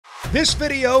This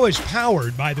video is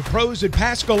powered by the pros at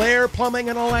Pascal Air Plumbing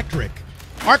and Electric.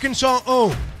 Arkansas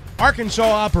owned, Arkansas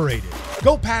operated.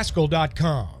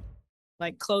 GoPascal.com.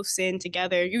 Like close in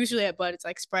together. Usually at Bud it's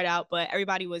like spread out, but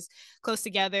everybody was close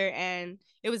together and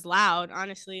it was loud,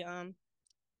 honestly. I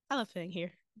love playing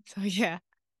here. So yeah.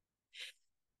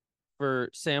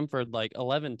 For Samford, like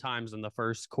 11 times in the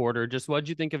first quarter. Just what'd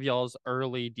you think of y'all's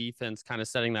early defense kind of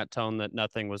setting that tone that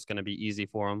nothing was going to be easy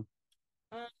for them?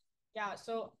 Yeah,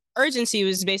 so urgency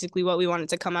was basically what we wanted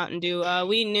to come out and do.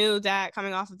 We knew that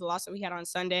coming off of the loss that we had on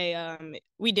Sunday,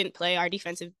 we didn't play our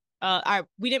defensive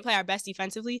we didn't play our best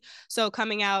defensively. So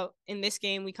coming out in this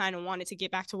game, we kind of wanted to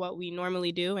get back to what we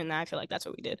normally do, and I feel like that's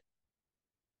what we did.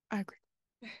 I agree.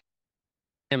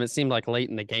 And it seemed like late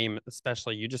in the game,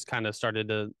 especially, you just kind of started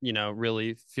to,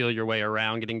 really feel your way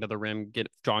around, getting to the rim, get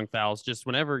drawing fouls. Just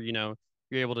whenever, you're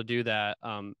able to do that,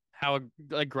 how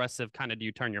aggressive kind of do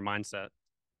you turn your mindset?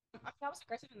 I was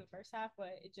aggressive in the first half,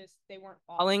 but they weren't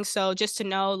falling. So just to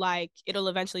know, like, it'll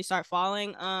eventually start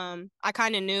falling. I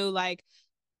kind of knew, like,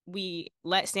 we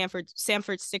let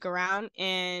Samford stick around,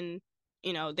 and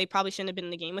they probably shouldn't have been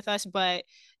in the game with us, but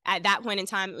at that point in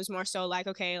time it was more so like,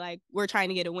 okay, like, we're trying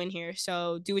to get a win here,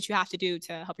 so do what you have to do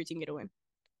to help your team get a win.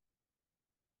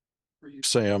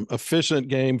 Sam, efficient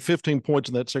game, 15 points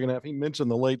in that second half. He mentioned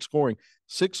the late scoring.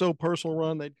 6-0 personal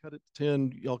run, they'd cut it to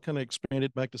 10. Y'all kind of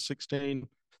expanded back to 16,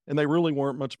 and they really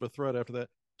weren't much of a threat after that.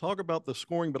 Talk about the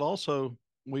scoring, but also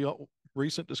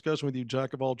recent discussion with you,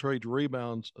 jack of all trades,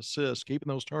 rebounds, assists, keeping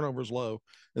those turnovers low,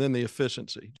 and then the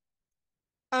efficiency.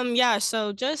 Yeah,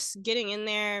 so just getting in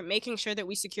there, making sure that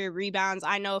we secure rebounds.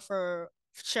 I know for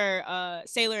sure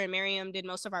Sailor and Miriam did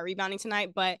most of our rebounding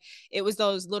tonight, but it was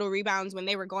those little rebounds when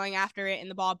they were going after it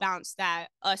and the ball bounced that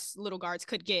us little guards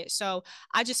could get. So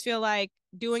I just feel like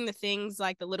doing the things,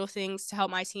 like the little things to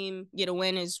help my team get a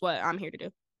win, is what I'm here to do.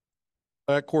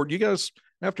 Backcourt, you guys,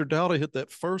 after Dowda hit that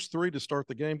first three to start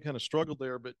the game, kind of struggled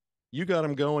there, but you got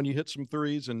them going. You hit some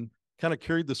threes and kind of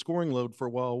carried the scoring load for a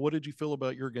while. What did you feel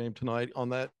about your game tonight on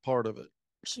that part of it?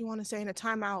 She want to say in a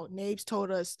timeout, Nabes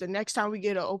told us the next time we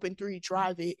get an open three,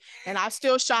 drive it. And I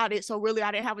still shot it. So really,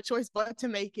 I didn't have a choice but to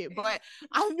make it. But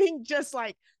I think just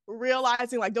like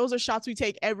realizing like those are shots we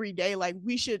take every day. Like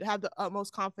we should have the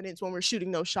utmost confidence when we're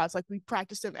shooting those shots. Like we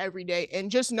practice them every day.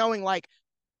 And just knowing like,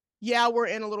 yeah, we're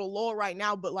in a little lull right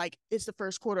now, but like it's the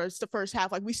first quarter, it's the first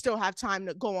half. Like we still have time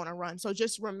to go on a run. So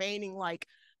just remaining like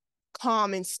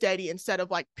calm and steady instead of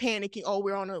like panicking. Oh,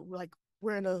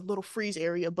 we're in a little freeze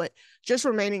area, but just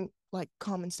remaining like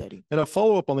calm and steady. And a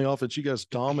follow-up on the offense, you guys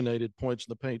dominated points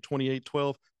in the paint,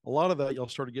 28-12. A lot of that, y'all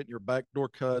started getting your backdoor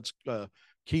cuts.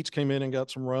 Keats came in and got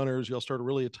some runners. Y'all started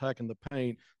really attacking the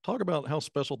paint. Talk about how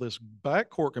special this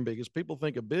backcourt can be, because people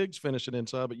think of bigs finishing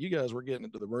inside, but you guys were getting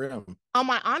into the rim.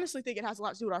 I honestly think it has a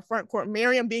lot to do with our front court.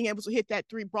 Miriam being able to hit that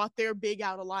three brought their big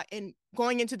out a lot. And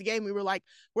going into the game, we were like,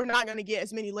 we're not going to get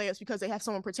as many layups because they have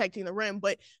someone protecting the rim.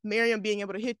 But Miriam being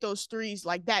able to hit those threes,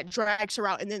 like that drags her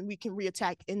out, and then we can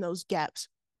reattack in those gaps.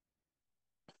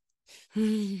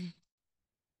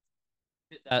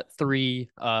 That three,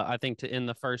 I think, to end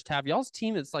the first half. Y'all's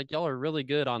team, it's like y'all are really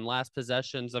good on last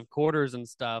possessions of quarters and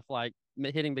stuff, like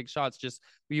hitting big shots. Just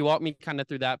will you walk me kind of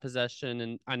through that possession?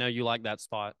 And I know you like that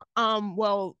spot.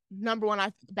 Well, number one,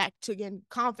 back to again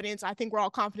confidence. I think we're all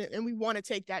confident and we want to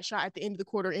take that shot at the end of the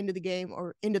quarter, end of the game,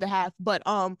 or end of the half. But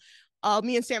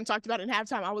me and Sam talked about it in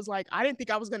halftime. I was like, I didn't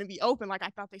think I was going to be open. Like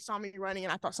I thought they saw me running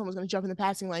and I thought someone was going to jump in the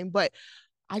passing lane. But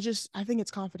I think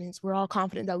it's confidence. We're all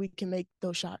confident that we can make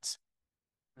those shots.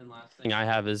 And last thing I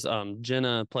have is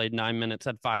Jenna played 9 minutes,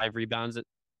 had 5 rebounds. It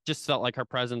just felt like her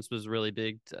presence was really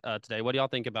big today. What do y'all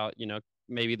think about,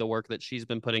 maybe the work that she's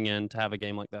been putting in to have a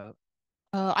game like that?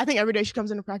 I think every day she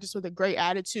comes into practice with a great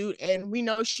attitude, and we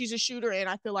know she's a shooter, and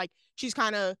I feel like she's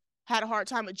kind of had a hard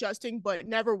time adjusting, but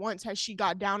never once has she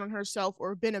got down on herself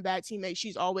or been a bad teammate.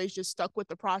 She's always just stuck with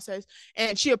the process,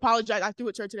 and she apologized. I threw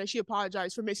it to her today. She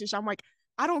apologized for missing. I'm like,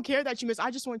 I don't care that you miss. I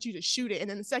just want you to shoot it. And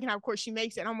then the second half, of course, she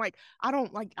makes it. And I'm like,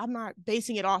 I'm not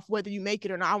basing it off whether you make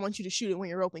it or not. I want you to shoot it when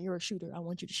you're open. You're a shooter. I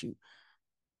want you to shoot.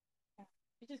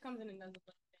 It just comes in and does the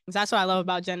things. That's what I love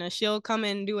about Jenna. She'll come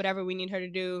in and do whatever we need her to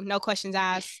do. No questions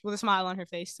asked, with a smile on her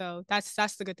face. So that's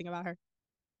the good thing about her.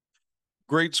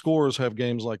 Great scorers have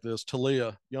games like this.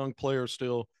 Talia, young player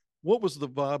still. What was the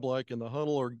vibe like in the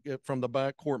huddle or from the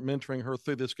backcourt mentoring her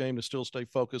through this game to still stay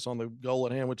focused on the goal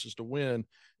at hand, which is to win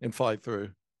and fight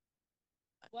through?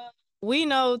 Well, we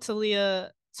know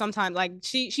Talia sometimes, like,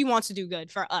 she wants to do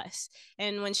good for us,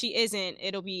 and when she isn't,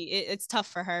 it's tough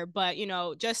for her. But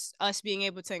just us being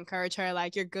able to encourage her,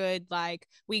 like, you're good, like,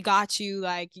 we got you,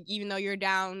 like, even though you're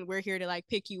down, we're here to like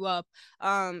pick you up.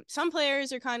 Some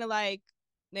players are kind of like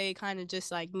They kind of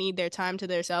just like need their time to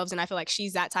themselves. And I feel like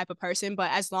she's that type of person.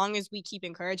 But as long as we keep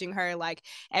encouraging her like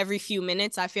every few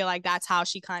minutes, I feel like that's how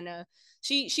she kind of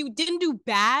she didn't do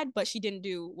bad, but she didn't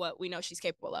do what we know she's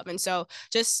capable of. And so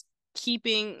just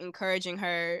keeping encouraging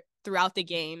her throughout the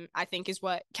game, I think, is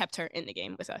what kept her in the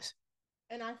game with us.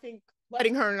 And I think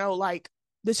letting her know, like,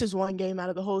 this is one game out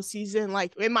of the whole season.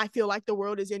 Like, it might feel like the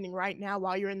world is ending right now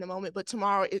while you're in the moment, but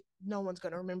tomorrow, no one's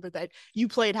going to remember that you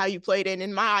played how you played. And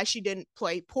in my eyes, she didn't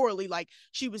play poorly. Like,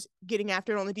 she was getting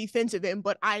after it on the defensive end,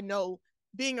 but I know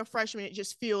being a freshman, it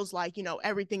just feels like, you know,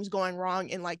 everything's going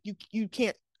wrong and like you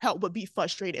can't help but be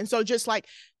frustrated. And so just like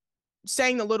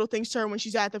saying the little things to her when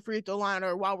she's at the free throw line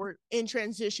or while we're in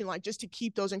transition, like just to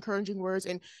keep those encouraging words.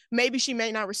 And maybe she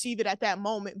may not receive it at that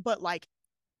moment, but like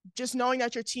just knowing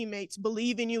that your teammates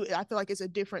believe in you, I feel like it's a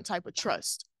different type of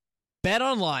trust.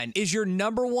 BetOnline is your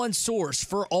 #1 source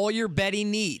for all your betting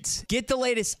needs. Get the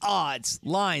latest odds,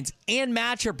 lines, and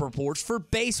matchup reports for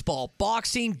baseball,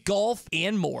 boxing, golf,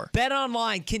 and more.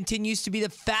 BetOnline continues to be the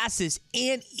fastest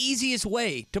and easiest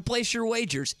way to place your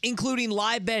wagers, including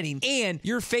live betting and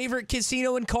your favorite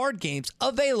casino and card games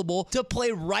available to play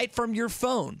right from your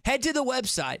phone. Head to the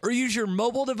website or use your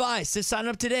mobile device to sign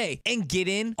up today and get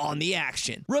in on the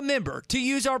action. Remember to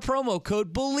use our promo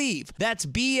code BELIEVE, that's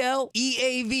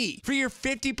BLEAV, for your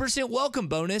 50% welcome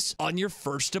bonus on your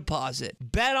first deposit.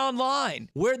 Bet online,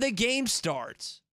 where the game starts.